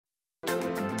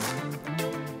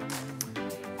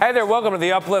Hey there, welcome to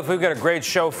the Uplift. We've got a great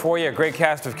show for you, a great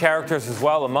cast of characters as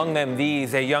well. Among them,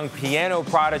 these, a young piano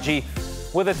prodigy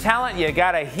with a talent you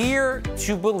gotta hear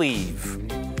to believe.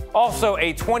 Also,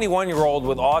 a 21-year-old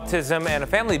with autism and a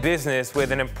family business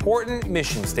with an important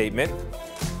mission statement.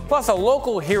 Plus, a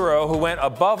local hero who went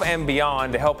above and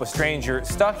beyond to help a stranger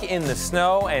stuck in the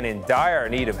snow and in dire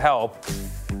need of help.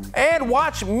 And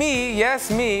watch me,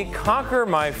 yes me, conquer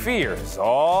my fears.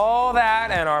 All that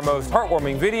and our most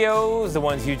heartwarming videos, the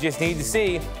ones you just need to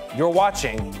see. You're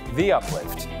watching The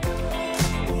Uplift.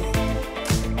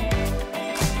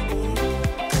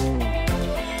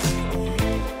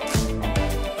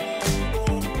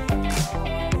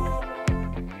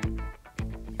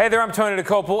 Hey there, I'm Tony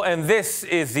Dokoupil, and this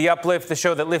is The Uplift, the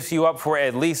show that lifts you up for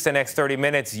at least the next 30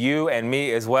 minutes, you and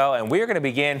me as well. And we are going to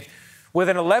begin with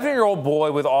an 11-year-old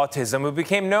boy with autism who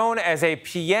became known as a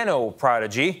piano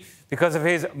prodigy because of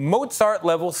his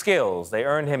Mozart-level skills. They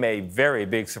earned him a very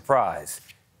big surprise.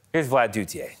 Here's Vlad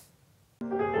Duthier.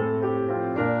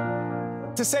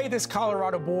 To say this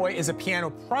Colorado boy is a piano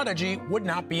prodigy would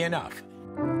not be enough.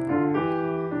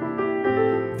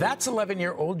 That's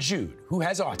 11-year-old Jude, who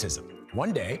has autism.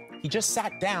 One day, he just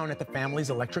sat down at the family's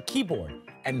electric keyboard,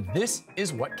 and this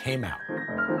is what came out.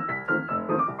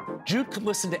 Jude could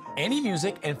listen to any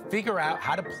music and figure out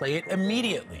how to play it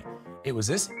immediately. It was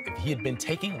as if he had been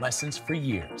taking lessons for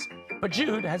years. But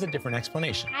Jude has a different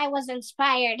explanation. I was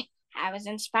inspired. I was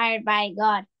inspired by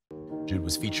God. Jude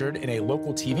was featured in a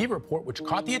local TV report which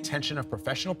caught the attention of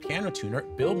professional piano tuner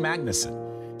Bill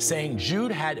Magnuson. Saying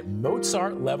Jude had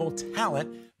Mozart-level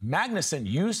talent, Magnuson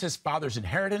used his father's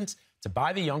inheritance to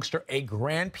buy the youngster a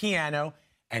grand piano,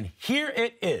 and here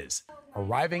it is,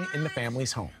 arriving in the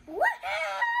family's home.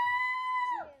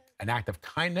 An act of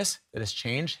kindness that has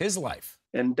changed his life.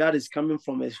 And that is coming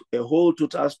from a whole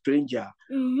total stranger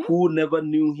who never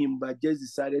knew him, but just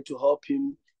decided to help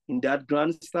him in that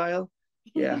grand style.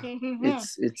 Yeah,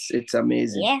 it's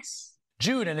amazing. Yes.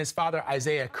 Jude and his father,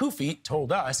 Isaiah Kufi,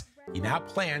 told us he now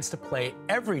plans to play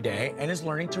every day and is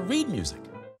learning to read music.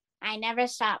 I never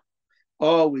stop.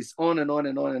 Always on and on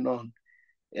and on and on.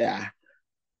 Yeah.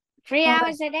 3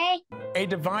 hours a day. A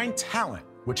divine talent,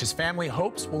 which his family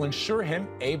hopes will ensure him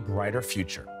a brighter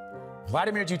future.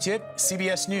 Vladimir Duthier,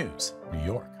 CBS News, New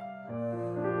York.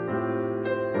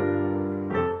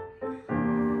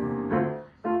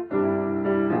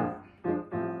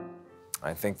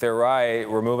 I think they're right.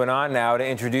 We're moving on now to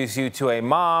introduce you to a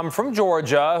mom from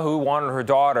Georgia who wanted her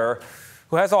daughter,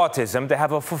 who has autism, to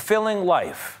have a fulfilling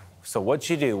life. So what'd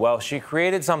she do? Well, she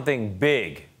created something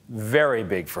big, very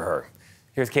big for her.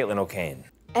 Here's Caitlin O'Kane.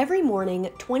 Every morning,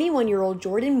 21-year-old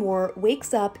Jordan Moore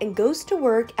wakes up and goes to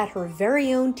work at her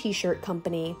very own t-shirt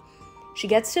company. She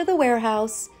gets to the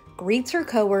warehouse, greets her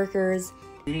coworkers.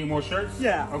 You need more shirts?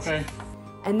 Yeah. Okay.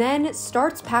 And then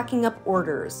starts packing up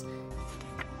orders,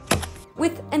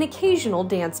 with an occasional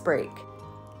dance break.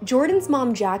 Jordan's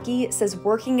mom, Jackie, says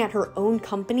working at her own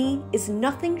company is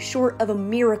nothing short of a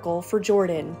miracle for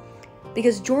Jordan,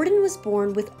 because Jordan was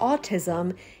born with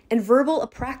autism and verbal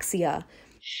apraxia.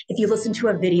 If you listen to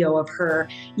a video of her,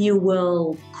 you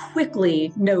will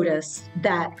quickly notice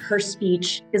that her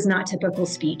speech is not typical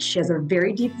speech. She has a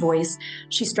very deep voice.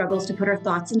 She struggles to put her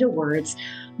thoughts into words,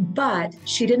 but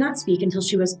she did not speak until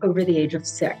she was over the age of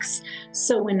 6.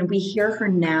 So when we hear her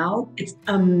now, it's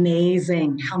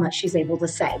amazing how much she's able to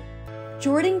say.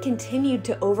 Jordan continued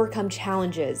to overcome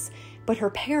challenges, but her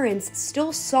parents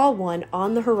still saw one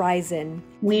on the horizon.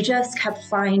 We just kept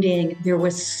finding there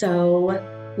was so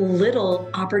little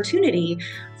opportunity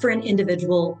for an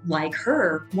individual like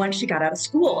her once she got out of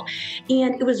school.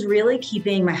 And it was really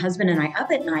keeping my husband and I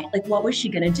up at night. Like, what was she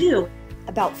gonna do?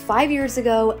 About 5 years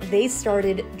ago, they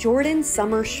started Jordan's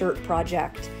Summer Shirt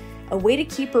Project, a way to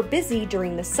keep her busy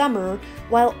during the summer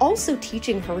while also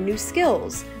teaching her new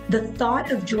skills. The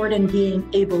thought of Jordan being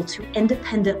able to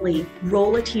independently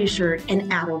roll a t-shirt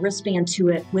and add a wristband to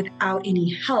it without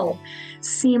any help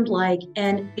seemed like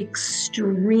an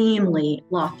extremely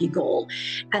lofty goal.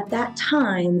 At that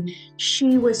time,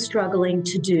 she was struggling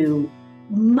to do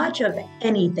much of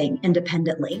anything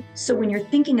independently. So when you're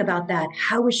thinking about that,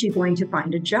 how is she going to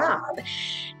find a job?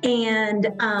 And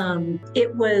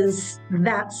it was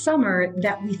that summer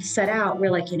that we set out.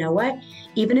 We're like, you know what?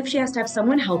 Even if she has to have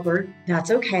someone help her, that's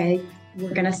okay.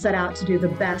 We're gonna set out to do the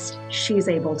best she's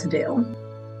able to do.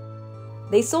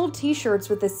 They sold t-shirts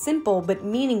with a simple but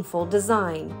meaningful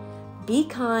design. Be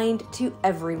kind to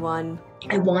everyone.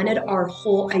 I wanted our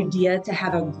whole idea to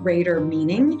have a greater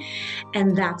meaning,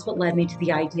 and that's what led me to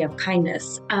the idea of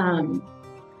kindness.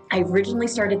 I originally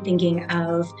started thinking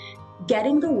of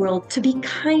getting the world to be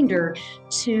kinder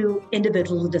to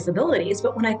individuals with disabilities.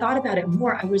 But when I thought about it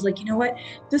more, I was like, you know what?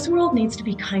 This world needs to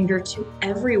be kinder to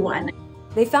everyone.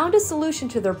 They found a solution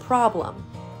to their problem.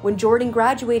 When Jordan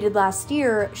graduated last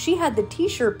year, she had the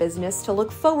t-shirt business to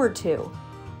look forward to.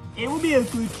 It will be a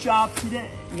good job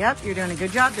today. Yep, you're doing a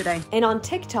good job today. And on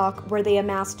TikTok, where they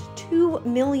amassed 2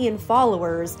 million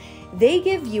followers, they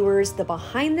give viewers the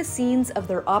behind the scenes of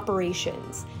their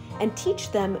operations and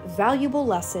teach them valuable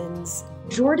lessons.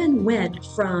 Jordan went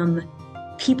from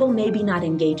people maybe not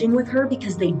engaging with her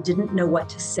because they didn't know what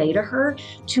to say to her,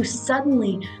 to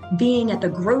suddenly being at the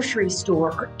grocery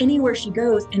store or anywhere she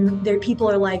goes, and there people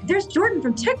are like, there's Jordan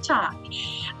from TikTok.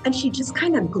 And she just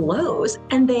kind of glows,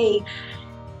 and they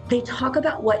talk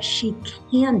about what she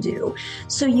can do.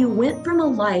 So you went from a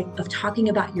life of talking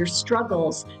about your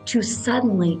struggles to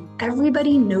suddenly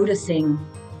everybody noticing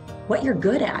what you're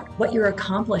good at, what you're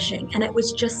accomplishing. And it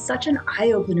was just such an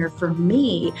eye-opener for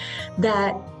me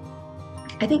that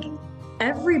I think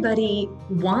everybody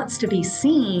wants to be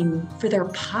seen for their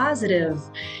positive,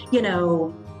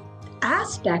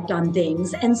 aspect on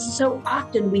things. And so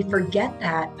often we forget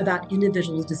that about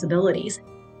individuals with disabilities.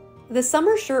 The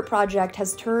Summer Shirt Project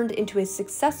has turned into a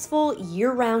successful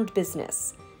year-round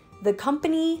business. The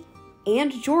company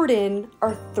and Jordan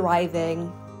are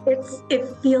thriving. It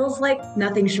feels like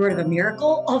nothing short of a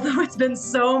miracle, although it's been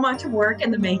so much work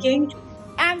in the making.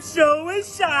 I'm so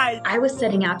excited. I was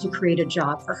setting out to create a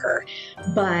job for her,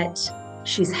 but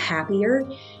she's happier.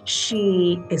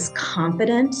 She is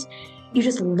confident. You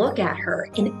just look at her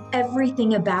and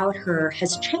everything about her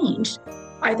has changed.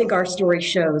 I think our story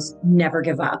shows never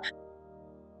give up.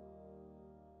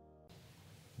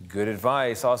 Good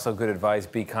advice. Also good advice,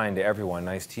 be kind to everyone.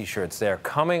 Nice t-shirts there.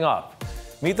 Coming up,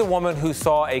 meet the woman who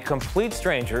saw a complete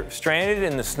stranger stranded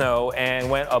in the snow and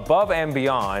went above and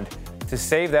beyond to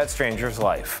save that stranger's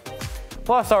life.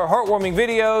 Plus, our heartwarming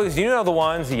videos, you know the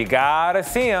ones, you gotta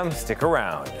see them. Stick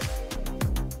around.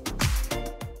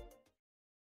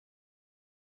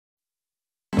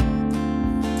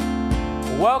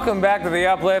 Welcome back to the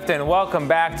Uplift, and welcome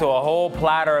back to a whole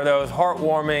platter of those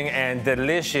heartwarming and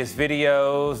delicious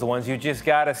videos, the ones you just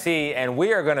gotta see. And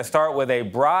we are gonna start with a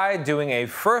bride doing a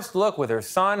first look with her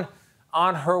son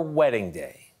on her wedding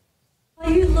day.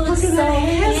 You look so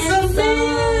handsome.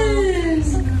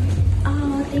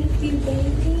 Oh, thank you,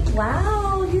 baby.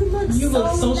 Wow, you look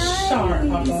so nice. Sharp,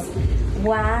 Papa.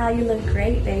 Wow, you look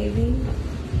great, baby.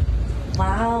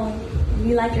 Wow,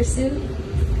 you like your suit?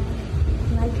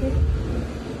 You like it?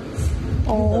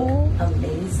 You look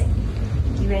amazing.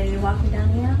 You ready to walk me down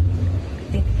the aisle?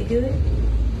 Think you can do it?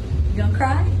 You gonna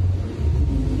cry?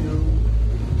 No.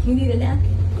 You need a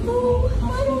napkin? Oh, I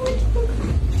don't want you to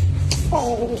cry.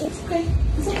 Oh, it's okay.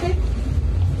 It's okay.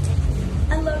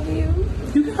 I love you.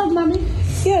 You can hug mommy.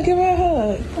 Yeah, give her a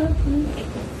hug.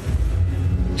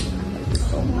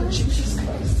 So much. Jesus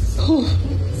Christ.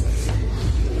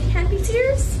 Happy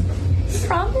tears? You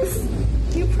promise?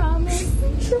 You promise?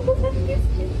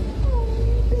 Oh,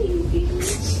 baby.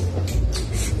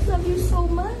 Love you so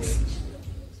much.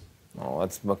 Oh,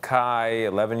 that's Makai,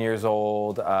 11 years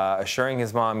old, assuring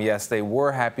his mom, yes, they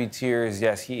were happy tears.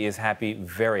 Yes, he is happy,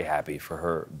 very happy for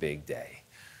her big day.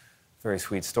 Very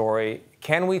sweet story.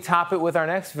 Can we top it with our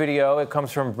next video? It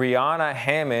comes from Brianna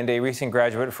Hammond, a recent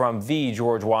graduate from the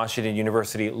George Washington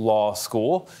University Law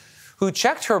School, who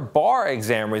checked her bar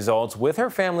exam results with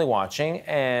her family watching,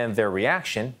 and their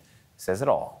reaction says it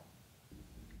all.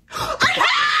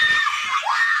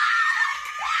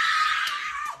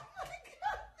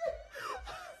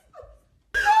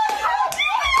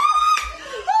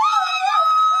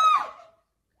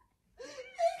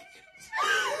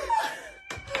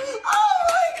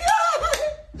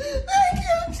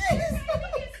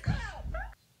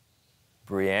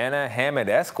 Brianna Hammond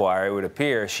Esquire, it would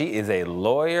appear. She is a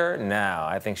lawyer now.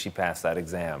 I think she passed that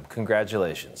exam.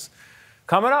 Congratulations.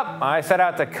 Coming up, I set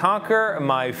out to conquer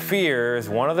my fears,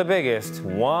 one of the biggest,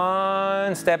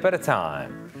 one step at a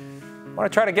time.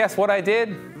 Want to try to guess what I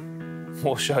did?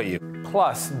 We'll show you.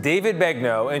 Plus, David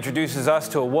Begnaud introduces us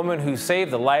to a woman who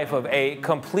saved the life of a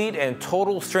complete and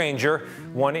total stranger,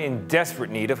 one in desperate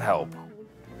need of help.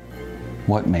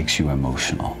 What makes you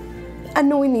emotional? I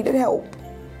knew we needed help.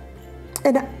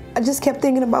 And I just kept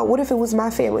thinking about, what if it was my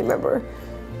family member?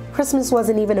 Christmas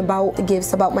wasn't even about the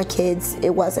gifts, about my kids. It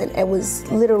wasn't. It was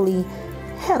literally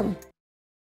him.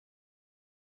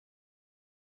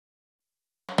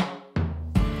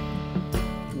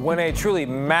 When a truly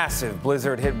massive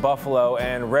blizzard hit Buffalo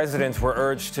and residents were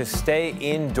urged to stay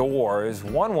indoors,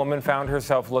 one woman found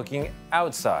herself looking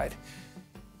outside.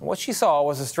 What she saw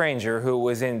was a stranger who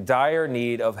was in dire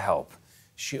need of help.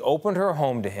 She opened her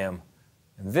home to him,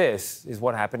 This is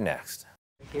what happened next.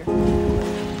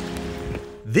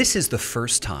 This is the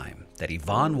first time that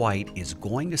Yvonne White is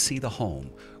going to see the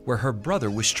home where her brother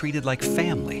was treated like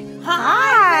family.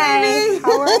 Hi!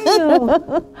 How are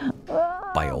you?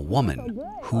 By a woman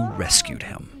who rescued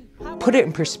him. Put it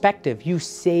in perspective. You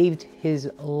saved his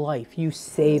life. You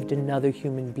saved another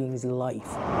human being's life.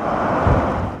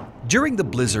 During the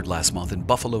blizzard last month in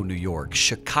Buffalo, New York,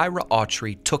 Shakira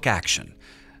Autry took action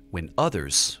when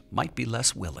others might be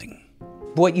less willing.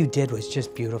 What you did was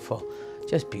just beautiful.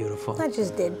 Just beautiful. I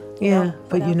just did. Yeah,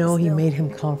 but you know, he made him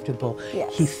comfortable.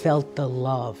 Yes. He felt the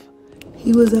love.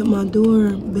 He was at my door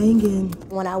banging.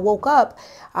 When I woke up,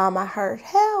 I heard,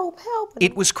 help, help.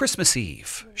 It was Christmas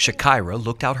Eve. Shakira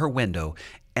looked out her window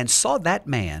and saw that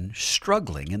man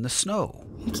struggling in the snow.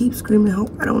 He keeps screaming, help.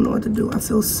 I don't know what to do. I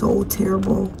feel so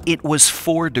terrible. It was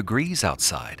 4 degrees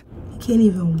outside. He can't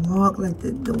even walk. Like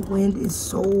the wind is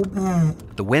so bad.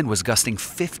 The wind was gusting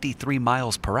 53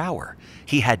 miles per hour.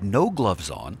 He had no gloves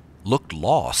on, looked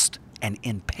lost, and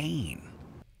in pain.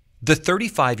 The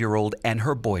 35-year-old and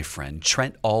her boyfriend,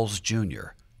 Trent Alls Jr.,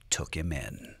 took him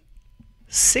in.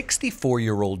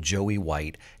 64-year-old Joey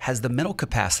White has the mental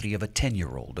capacity of a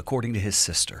 10-year-old, according to his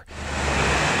sister.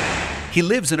 He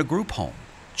lives in a group home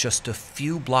just a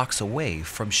few blocks away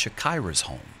from Shakira's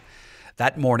home.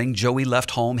 That morning, Joey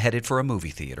left home headed for a movie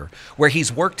theater, where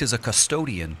he's worked as a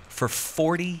custodian for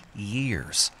 40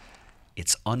 years.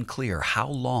 It's unclear how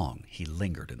long he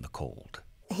lingered in the cold.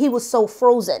 He was so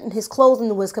frozen. His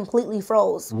clothing was completely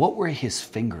froze. What were his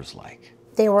fingers like?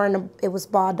 They were it was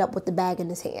balled up with the bag in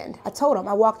his hand. I told him,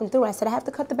 I walked him through, I said, I have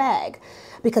to cut the bag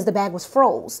because the bag was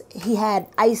froze. He had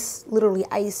ice, literally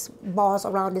ice balls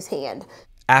around his hand.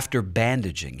 After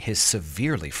bandaging his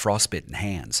severely frostbitten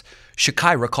hands,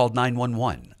 Shakira called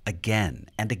 911 again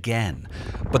and again,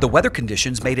 but the weather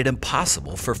conditions made it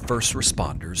impossible for first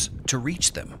responders to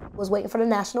reach them. I was waiting for the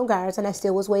National Guards, and I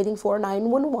still was waiting for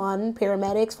 911,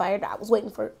 paramedics, fire. I was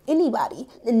waiting for anybody,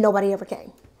 and nobody ever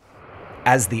came.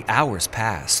 As the hours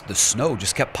passed, the snow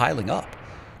just kept piling up.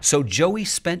 So Joey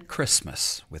spent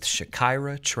Christmas with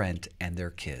Shakira, Trent, and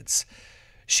their kids.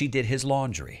 She did his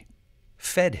laundry,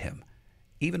 fed him,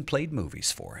 even played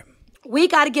movies for him. We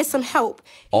got to get some help.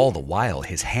 All the while,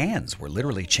 his hands were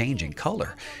literally changing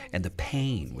color, and the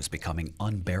pain was becoming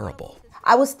unbearable.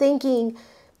 I was thinking,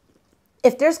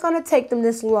 if there's going to take them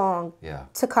this long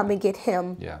to come and get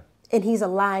him, and he's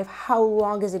alive, how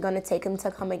long is it going to take him to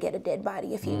come and get a dead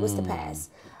body if he was to pass?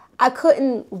 I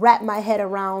couldn't wrap my head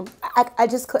around, I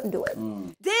just couldn't do it.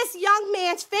 This young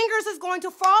man's fingers is going to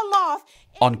fall off.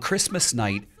 On Christmas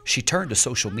night, she turned to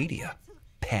social media,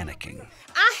 panicking.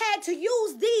 I had to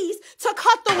use these to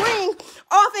cut the ring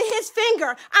off of his finger.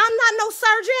 I'm not no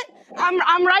surgeon.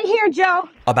 I'm right here, Joe.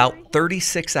 About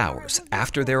 36 hours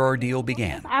after their ordeal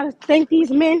began, I thank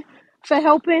these men for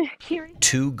helping.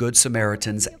 2 Good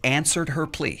Samaritans answered her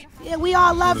plea. Yeah, we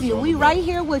all love you. We right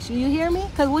here with you. You hear me?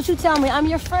 Because what you tell me, I'm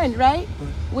your friend, right?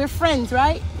 We're friends,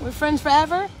 right? We're friends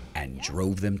forever. And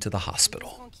drove them to the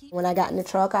hospital. When I got in the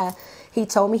truck, he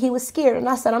told me he was scared, and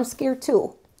I said, I'm scared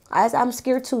too. I'm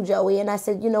scared too, Joey. And I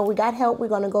said, you know, we got help. We're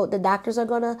going to go. The doctors are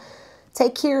going to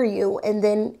take care of you. And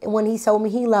then when he told me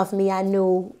he loved me, I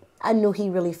knew he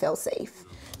really felt safe.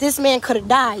 This man could have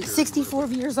died. 64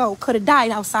 years old, could have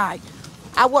died outside.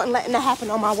 I wasn't letting that happen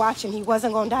on my watch, and he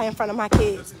wasn't going to die in front of my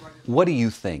kids. What do you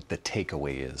think the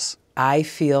takeaway is? I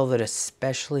feel that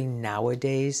especially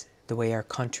nowadays, the way our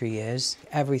country is,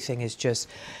 everything is just,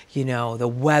 you know, the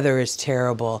weather is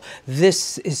terrible,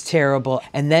 this is terrible.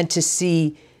 And then to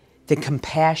see the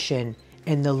compassion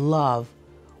and the love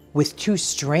with 2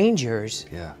 strangers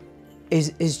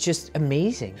is just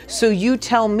amazing. So you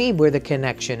tell me where the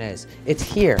connection is. It's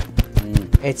here.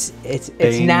 It's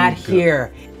not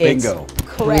here. Bingo. It's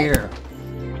clear.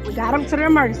 We got him to the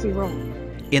emergency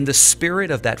room. In the spirit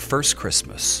of that first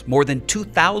Christmas, more than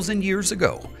 2,000 years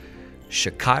ago,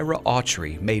 Shakira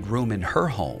Autry made room in her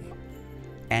home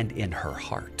and in her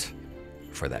heart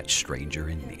for that stranger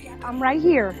in need. I'm right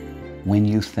here. When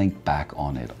you think back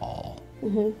on it all,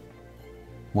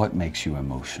 what makes you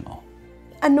emotional?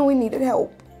 I knew he needed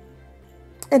help.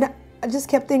 And I just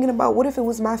kept thinking about, what if it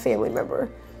was my family member?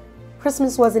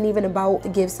 Christmas wasn't even about the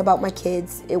gifts, about my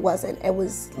kids. It wasn't. It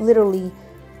was literally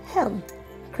him.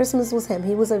 Christmas was him.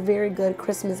 He was a very good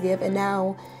Christmas gift. And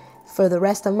now, for the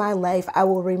rest of my life, I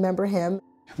will remember him.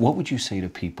 What would you say to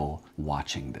people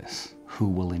watching this who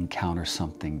will encounter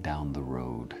something down the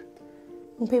road?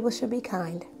 People should be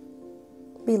kind,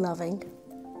 be loving.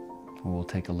 We'll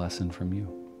take a lesson from you.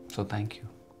 So thank you.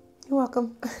 You're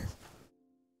welcome.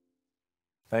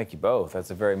 Thank you both.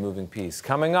 That's a very moving piece.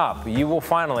 Coming up, you will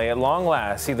finally, at long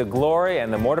last, see the glory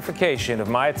and the mortification of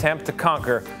my attempt to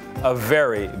conquer a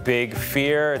very big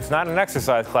fear. It's not an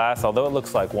exercise class, although it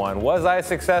looks like one. Was I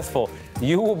successful?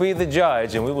 You will be the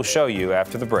judge, and we will show you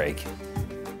after the break.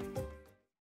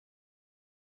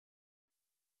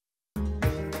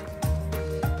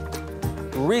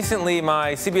 Recently,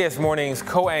 my CBS Mornings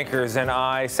co-anchors and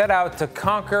I set out to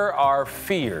conquer our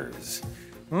fears.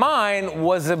 Mine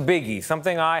was a biggie,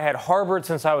 something I had harbored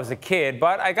since I was a kid,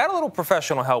 but I got a little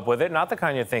professional help with it, not the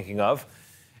kind you're thinking of,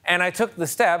 and I took the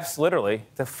steps, literally,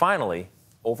 to finally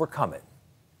overcome it.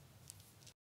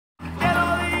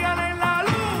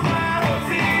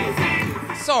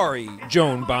 Sorry,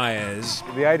 Joan Baez.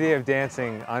 The idea of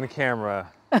dancing on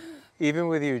camera, even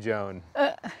with you, Joan,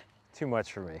 too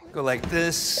much for me. Go like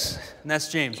this, and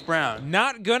that's James Brown.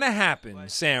 Not gonna happen,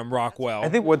 Sam Rockwell. I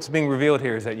think what's being revealed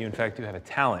here is that you, in fact, do have a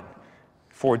talent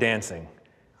for dancing,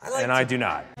 I do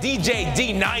not. DJ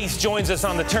D Nice joins us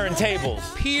on the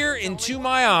turntables. Peer into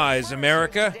my eyes,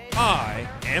 America. I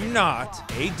am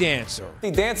not a dancer.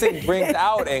 See, dancing brings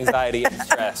out anxiety and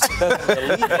stress. It doesn't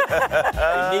relieve it.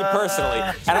 Me personally.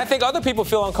 And I think other people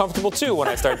feel uncomfortable too when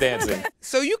I start dancing.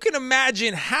 So you can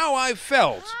imagine how I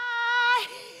felt.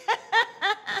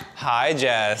 Hi,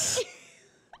 Jess.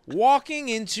 Walking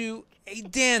into a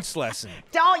dance lesson.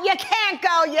 You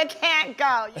can't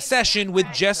go. A session with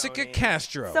Jessica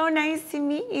Castro. So nice to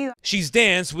meet you. She's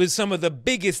danced with some of the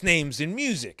biggest names in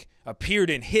music, appeared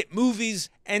in hit movies,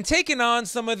 and taken on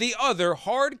some of the other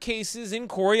hard cases in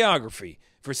choreography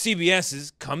for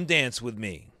CBS's Come Dance With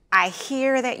Me. I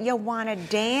hear that you want to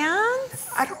dance.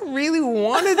 I don't really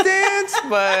want to dance,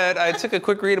 but I took a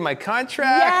quick read of my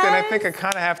contract, and I think I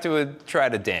kind of have to try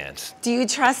to dance. Do you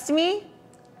trust me?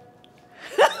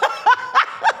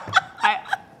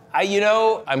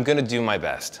 I'm gonna do my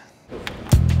best.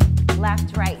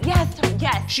 Left, right, yes.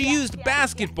 She used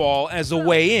basketball as a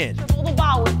way in. Dribble the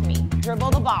ball with me.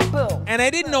 Dribble the ball, boom. And I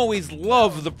didn't always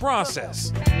love the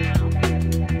process.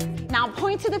 Now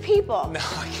point to the people. No,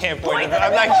 I can't point to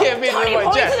them. I can't be Tony, my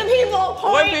point Jess. to the people.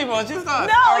 Point. What people? Just us.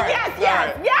 No, All right.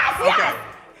 yes.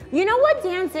 Okay. You know what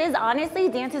dance is? Honestly,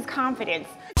 dance is confidence.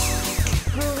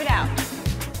 Prove it out.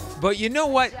 But you know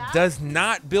what does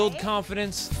not build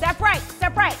confidence? Step right.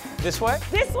 This way?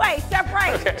 This way, step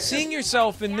right. Okay. Seeing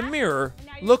yourself in the mirror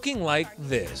looking like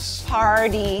this.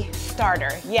 Party starter,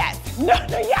 yes. No,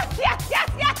 yes.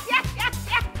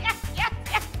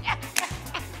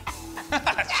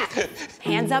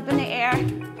 Hands up in the air.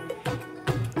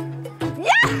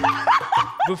 Yeah!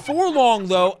 Before long,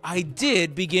 though, I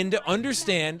did begin to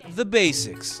understand the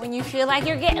basics. When you feel like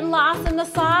you're getting lost in the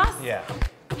sauce, Yeah.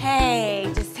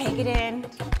 hey, just take it in,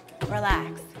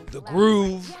 relax. The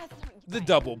groove, the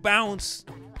double bounce,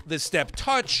 the step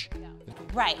touch,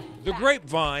 Right. the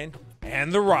grapevine,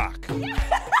 and the rock. Oh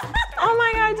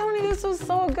my God, Tony, this was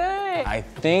so good. I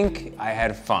think I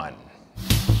had fun.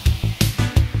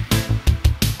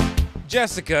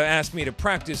 Jessica asked me to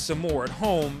practice some more at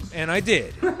home, and I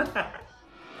did.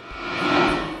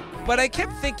 But I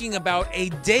kept thinking about a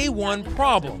day one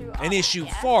problem, an issue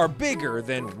far bigger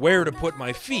than where to put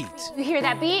my feet. You hear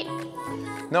that beat?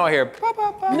 No, I hear.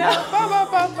 No.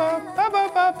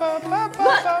 Look,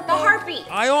 the heartbeat.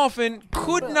 I often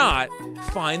could not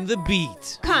find the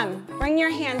beat, Come, bring your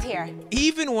hand here.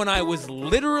 even when I was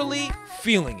literally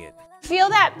feeling it. Feel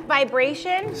that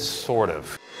vibration? Sort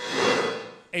of.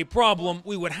 A problem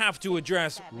we would have to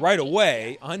address right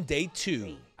away on day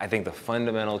 2. I think the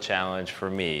fundamental challenge for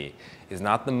me is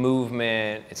not the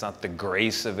movement, it's not the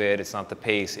grace of it, it's not the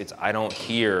pace, it's I don't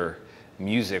hear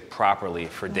music properly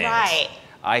for dance. Right.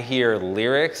 I hear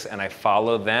lyrics and I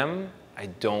follow them, I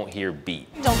don't hear beat.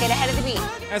 Don't get ahead of the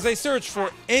beat. As I searched for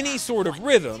any sort of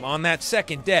rhythm on that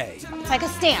second day, It's like a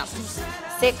stamp.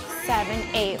 6, 7,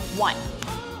 8, 1.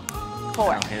 4.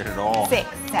 I don't hear it at all. 6,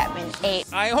 7, 8.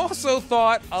 I also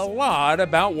thought a lot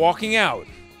about walking out.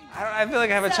 I feel like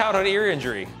I have a childhood ear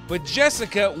injury. But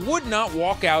Jessica would not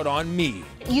walk out on me.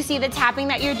 You see the tapping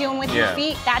that you're doing with your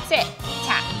feet? That's it.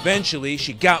 Tap. Eventually,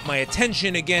 she got my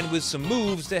attention again with some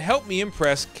moves to help me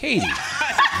impress Katie.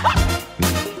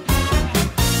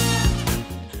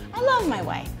 I love my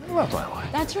way. I love my way.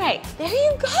 That's right. There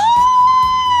you go.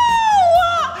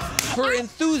 Her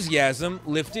enthusiasm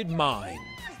lifted mine.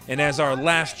 And as our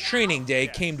last training day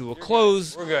came to a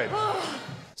close, We're good.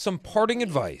 some parting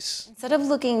advice. Instead of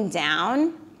looking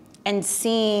down and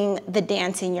seeing the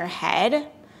dance in your head,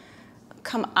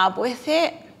 come up with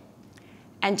it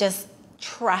and just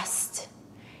trust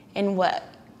in what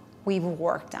we've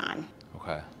worked on.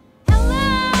 Okay.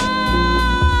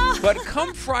 But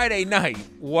come Friday night,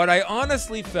 what I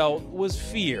honestly felt was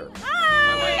fear.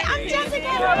 Hi. I'm Jessica.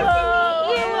 Hello.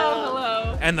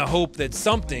 And the hope that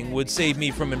something would save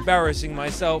me from embarrassing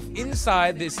myself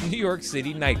inside this New York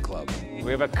City nightclub.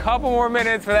 We have a couple more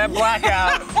minutes for that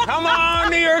blackout. Come on,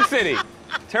 New York City.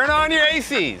 Turn on your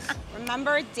ACs.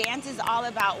 Remember, dance is all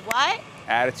about what?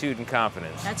 Attitude and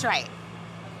confidence. That's right.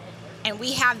 And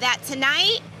we have that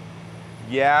tonight.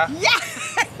 Yeah? Yeah!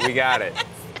 We got it.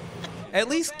 At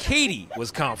least Katie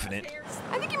was confident.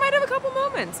 I think you might have a couple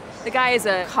moments. The guy is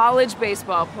a college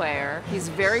baseball player. He's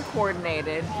very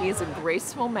coordinated. He's a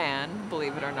graceful man,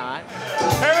 believe it or not.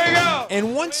 Here we go!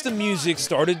 And once the music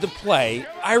started to play,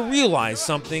 I realized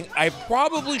something I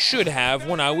probably should have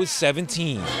when I was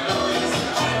 17.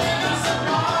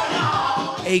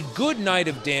 A good night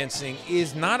of dancing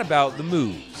is not about the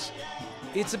moves.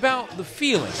 It's about the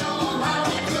feeling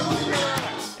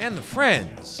and the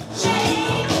friends.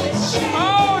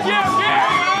 Oh,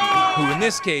 yeah! Who in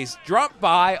this case dropped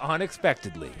by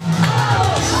unexpectedly.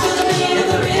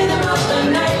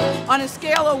 On a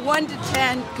scale of 1 to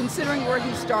 10, considering where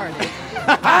he started,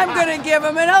 I'm going to give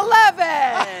him an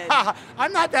 11.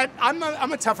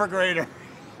 I'm a tougher grader.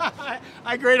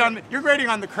 You're grading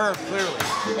on the curve, clearly.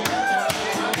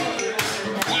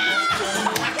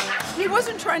 He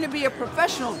wasn't trying to be a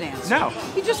professional dancer. No.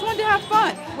 He just wanted to have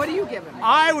fun. What do you give him?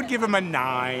 I would give him a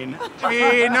 9. I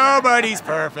mean, nobody's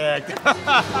perfect.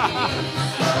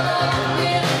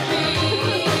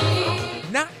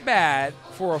 Not bad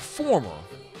for a former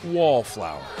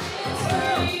wallflower.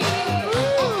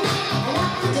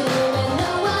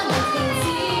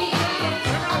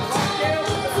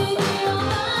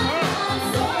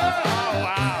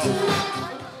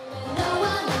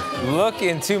 Look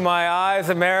into my eyes,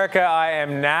 America. I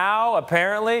am now,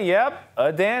 apparently, yep,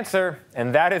 a dancer.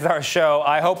 And that is our show.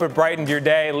 I hope it brightened your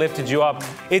day, lifted you up.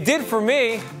 It did for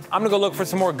me. I'm gonna go look for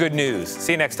some more good news.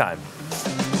 See you next time.